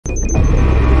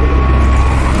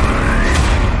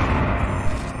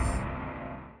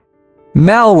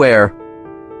Malware.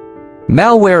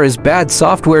 Malware is bad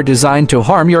software designed to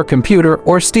harm your computer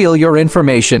or steal your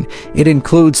information. It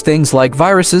includes things like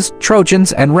viruses,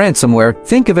 trojans, and ransomware.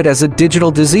 Think of it as a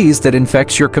digital disease that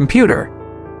infects your computer.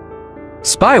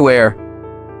 Spyware.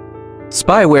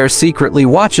 Spyware secretly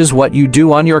watches what you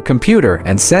do on your computer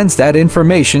and sends that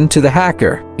information to the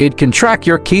hacker. It can track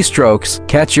your keystrokes,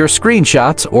 catch your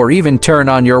screenshots, or even turn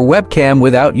on your webcam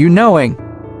without you knowing.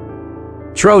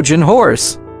 Trojan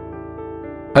horse.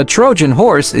 A Trojan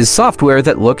horse is software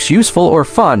that looks useful or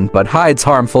fun but hides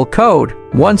harmful code.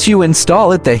 Once you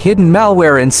install it, the hidden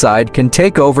malware inside can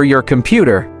take over your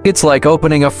computer. It's like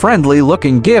opening a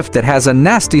friendly-looking gift that has a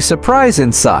nasty surprise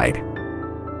inside.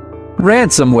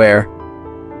 Ransomware.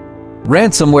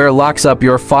 Ransomware locks up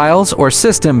your files or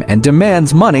system and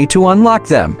demands money to unlock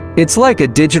them. It's like a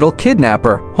digital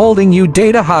kidnapper, holding you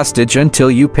data hostage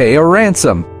until you pay a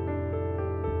ransom.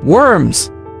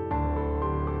 Worms.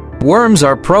 Worms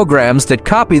are programs that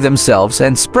copy themselves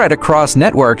and spread across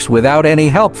networks without any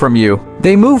help from you.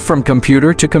 They move from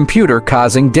computer to computer,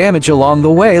 causing damage along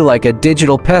the way like a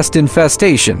digital pest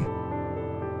infestation.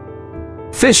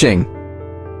 Phishing.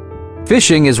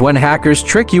 Phishing is when hackers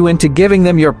trick you into giving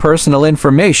them your personal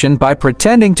information by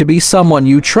pretending to be someone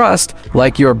you trust,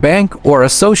 like your bank or a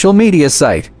social media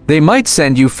site. They might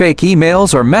send you fake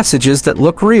emails or messages that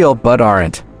look real but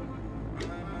aren't.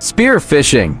 Spear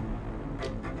phishing.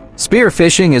 Spear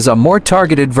phishing is a more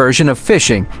targeted version of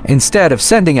phishing. Instead of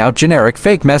sending out generic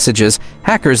fake messages,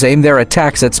 hackers aim their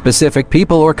attacks at specific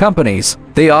people or companies.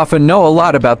 They often know a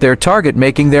lot about their target,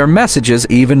 making their messages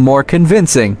even more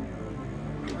convincing.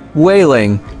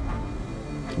 Whaling.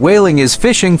 Whaling is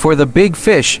phishing for the big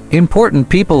fish, important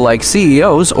people like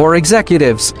CEOs or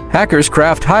executives. Hackers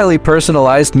craft highly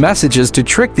personalized messages to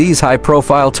trick these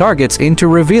high-profile targets into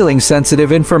revealing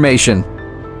sensitive information.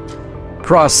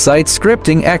 Cross-site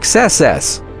scripting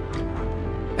XSS.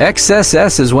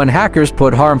 XSS is when hackers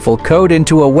put harmful code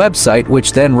into a website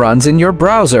which then runs in your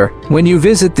browser. When you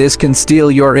visit, this can steal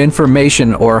your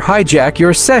information or hijack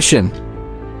your session.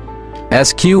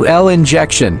 SQL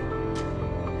Injection.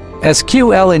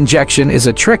 SQL Injection is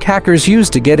a trick hackers use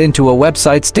to get into a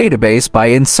website's database by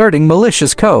inserting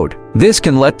malicious code. This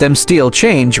can let them steal,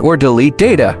 change, or delete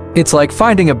data. It's like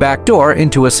finding a backdoor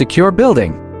into a secure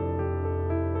building.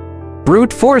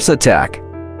 Brute force attack.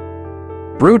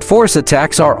 Brute force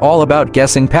attacks are all about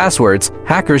guessing passwords.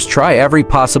 Hackers try every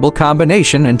possible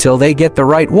combination until they get the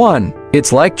right one.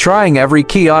 It's like trying every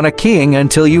key on a keying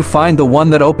until you find the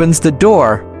one that opens the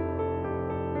door.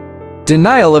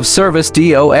 Denial of service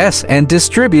DOS and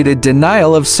distributed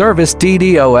denial of service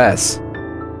DDoS.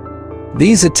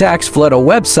 These attacks flood a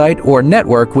website or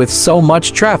network with so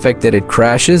much traffic that it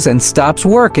crashes and stops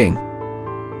working.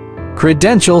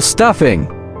 Credential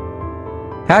stuffing.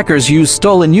 Hackers use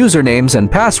stolen usernames and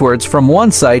passwords from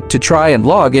one site to try and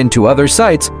log into other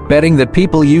sites, betting that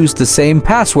people use the same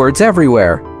passwords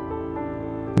everywhere.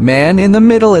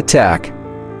 Man-in-the-middle attack.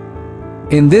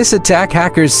 In this attack,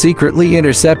 hackers secretly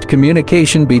intercept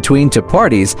communication between two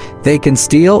parties. They can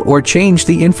steal or change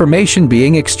the information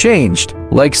being exchanged,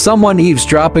 like someone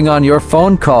eavesdropping on your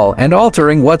phone call and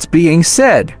altering what's being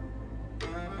said.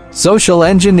 Social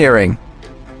engineering.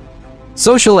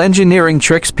 Social engineering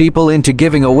tricks people into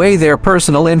giving away their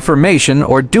personal information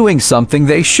or doing something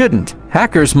they shouldn't.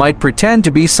 Hackers might pretend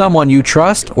to be someone you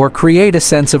trust or create a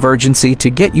sense of urgency to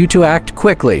get you to act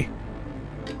quickly.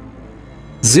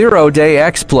 Zero-day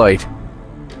exploit.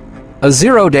 A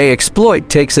zero-day exploit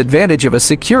takes advantage of a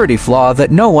security flaw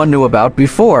that no one knew about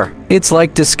before. It's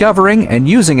like discovering and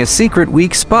using a secret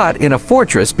weak spot in a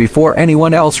fortress before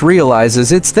anyone else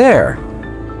realizes it's there.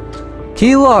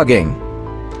 Keylogging.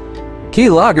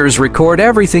 Keyloggers record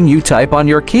everything you type on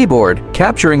your keyboard,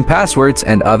 capturing passwords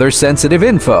and other sensitive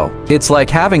info. It's like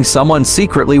having someone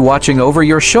secretly watching over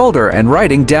your shoulder and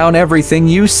writing down everything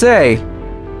you say.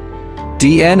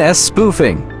 DNS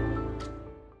spoofing.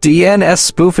 DNS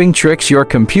spoofing tricks your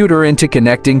computer into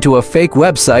connecting to a fake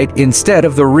website instead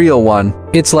of the real one.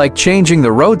 It's like changing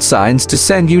the road signs to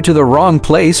send you to the wrong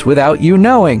place without you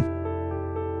knowing.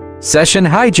 Session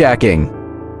hijacking.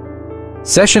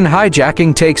 Session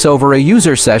hijacking takes over a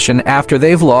user session after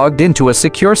they've logged into a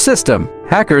secure system.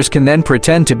 Hackers can then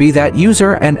pretend to be that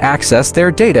user and access their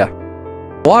data.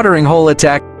 Watering hole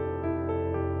attack.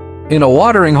 In a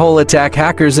watering hole attack,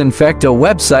 hackers infect a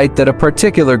website that a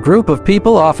particular group of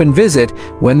people often visit.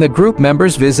 When the group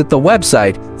members visit the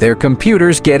website, their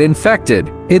computers get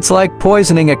infected. It's like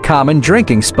poisoning a common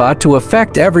drinking spot to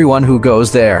affect everyone who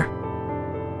goes there.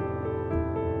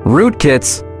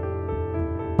 Rootkits.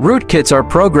 Rootkits are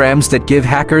programs that give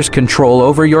hackers control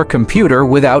over your computer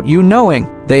without you knowing.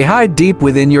 They hide deep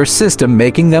within your system,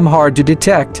 making them hard to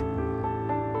detect.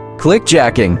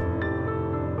 Clickjacking.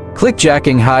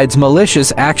 Clickjacking hides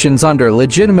malicious actions under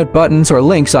legitimate buttons or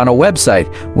links on a website.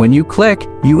 When you click,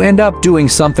 you end up doing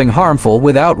something harmful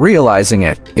without realizing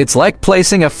it. It's like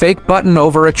placing a fake button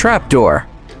over a trapdoor.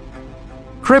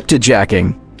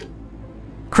 Cryptojacking.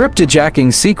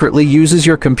 Cryptojacking secretly uses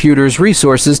your computer's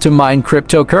resources to mine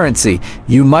cryptocurrency.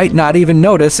 You might not even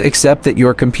notice, except that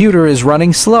your computer is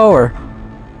running slower.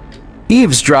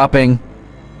 Eavesdropping.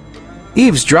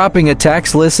 Eavesdropping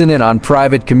attacks listen in on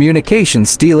private communication,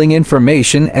 stealing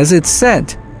information as it's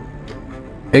sent.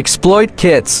 Exploit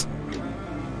kits.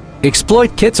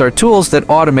 Exploit kits are tools that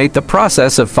automate the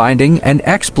process of finding and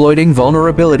exploiting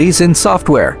vulnerabilities in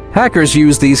software. Hackers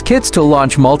use these kits to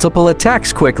launch multiple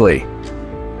attacks quickly.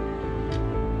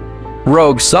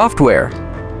 Rogue software.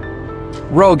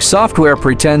 Rogue software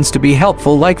pretends to be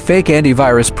helpful like fake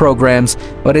antivirus programs,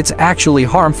 but it's actually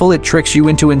harmful. It tricks you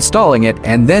into installing it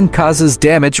and then causes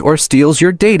damage or steals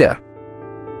your data.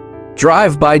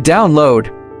 Drive-by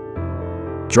download.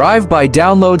 Drive-by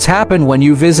downloads happen when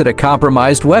you visit a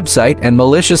compromised website and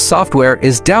malicious software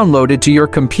is downloaded to your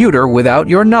computer without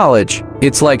your knowledge.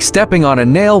 It's like stepping on a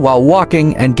nail while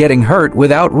walking and getting hurt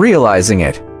without realizing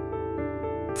it.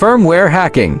 Firmware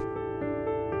hacking.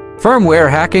 Firmware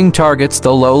hacking targets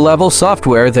the low-level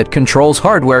software that controls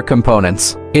hardware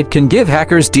components. It can give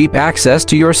hackers deep access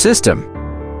to your system.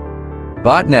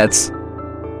 Botnets.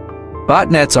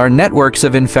 Botnets are networks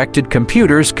of infected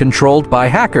computers controlled by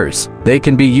hackers. They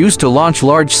can be used to launch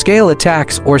large-scale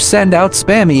attacks or send out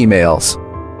spam emails.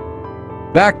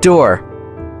 Backdoor.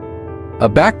 A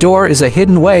backdoor is a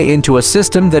hidden way into a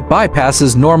system that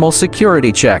bypasses normal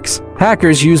security checks.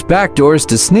 Hackers use backdoors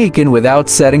to sneak in without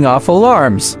setting off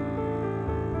alarms.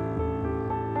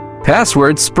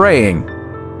 Password spraying.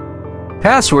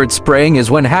 Password spraying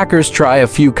is when hackers try a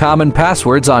few common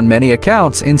passwords on many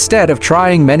accounts instead of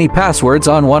trying many passwords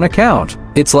on one account.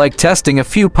 It's like testing a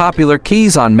few popular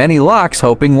keys on many locks,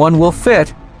 hoping one will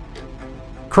fit.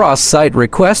 Cross-site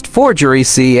request forgery,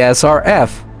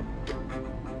 CSRF.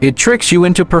 It tricks you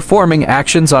into performing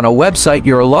actions on a website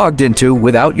you're logged into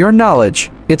without your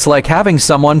knowledge. It's like having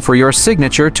someone for your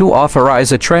signature to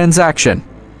authorize a transaction.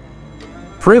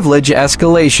 Privilege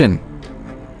escalation.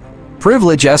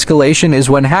 Privilege escalation is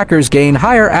when hackers gain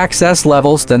higher access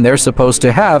levels than they're supposed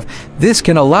to have. This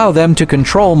can allow them to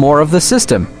control more of the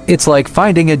system. It's like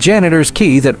finding a janitor's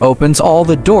key that opens all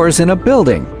the doors in a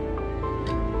building.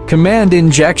 Command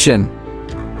injection.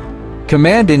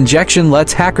 Command injection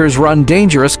lets hackers run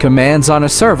dangerous commands on a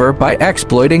server by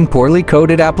exploiting poorly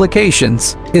coded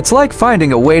applications. It's like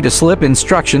finding a way to slip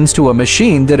instructions to a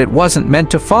machine that it wasn't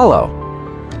meant to follow.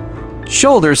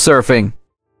 Shoulder surfing.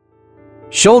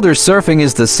 Shoulder surfing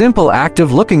is the simple act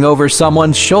of looking over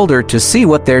someone's shoulder to see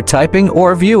what they're typing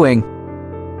or viewing.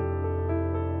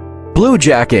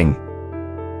 Bluejacking.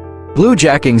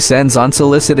 Bluejacking sends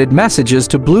unsolicited messages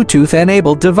to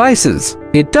Bluetooth-enabled devices.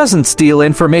 It doesn't steal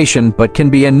information but can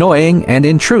be annoying and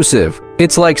intrusive.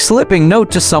 It's like slipping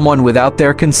note to someone without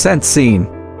their consent seen.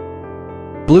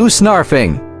 Blue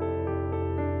snarfing.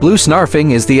 Blue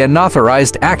snarfing is the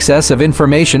unauthorized access of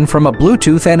information from a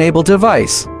Bluetooth-enabled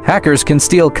device. Hackers can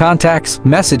steal contacts,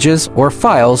 messages, or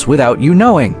files without you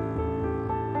knowing.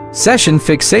 Session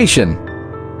fixation.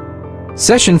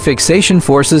 Session fixation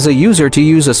forces a user to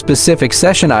use a specific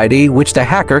session ID which the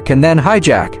hacker can then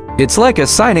hijack. It's like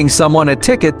assigning someone a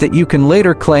ticket that you can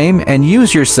later claim and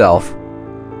use yourself.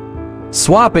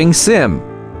 Swapping SIM.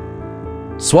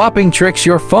 Swapping tricks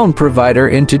your phone provider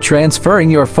into transferring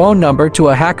your phone number to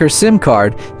a hacker SIM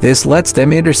card. This lets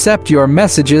them intercept your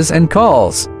messages and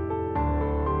calls.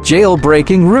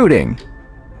 Jailbreaking rooting.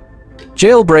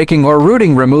 Jailbreaking or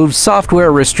rooting removes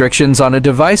software restrictions on a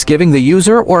device, giving the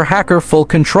user or hacker full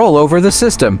control over the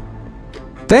system.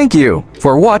 Thank you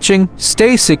for watching.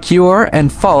 Stay secure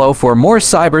and follow for more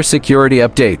cybersecurity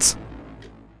updates.